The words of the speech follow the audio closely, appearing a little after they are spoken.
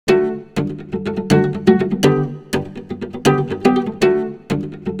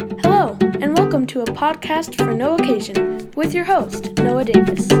Hello, and welcome to a podcast for no occasion with your host, Noah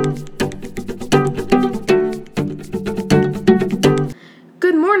Davis.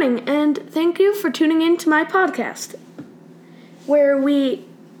 Good morning, and thank you for tuning in to my podcast, where we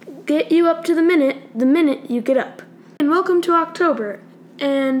get you up to the minute you get up. And welcome to October.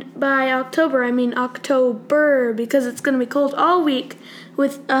 And by October, I mean Octoburrr, because it's going to be cold all week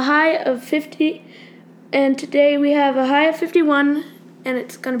with a high of 50. And today we have a high of 51, and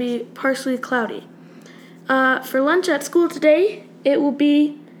it's going to be partially cloudy. For lunch at school today, it will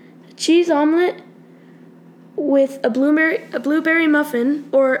be a cheese omelet with a blueberry muffin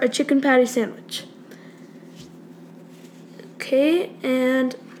or a chicken patty sandwich. Okay,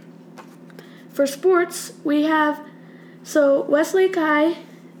 and for sports, we have Westlake High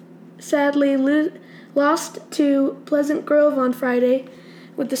sadly lost to Pleasant Grove on Friday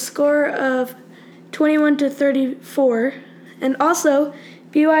with the score of 21-34, and also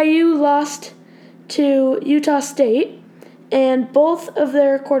BYU lost to Utah State, and both of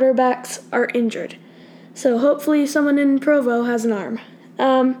their quarterbacks are injured. So hopefully someone in Provo has an arm.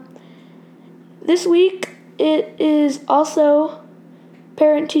 This week it is also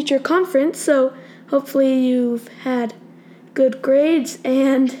parent-teacher conference, so hopefully you've had good grades,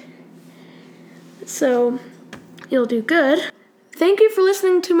 and so you'll do good. Thank you for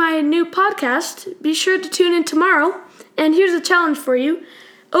listening to my new podcast. Be sure to tune in tomorrow. And here's a challenge for you.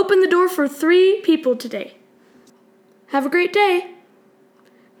 Open the door for 3 people today. Have a great day.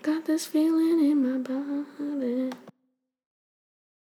 Got this feeling in my body.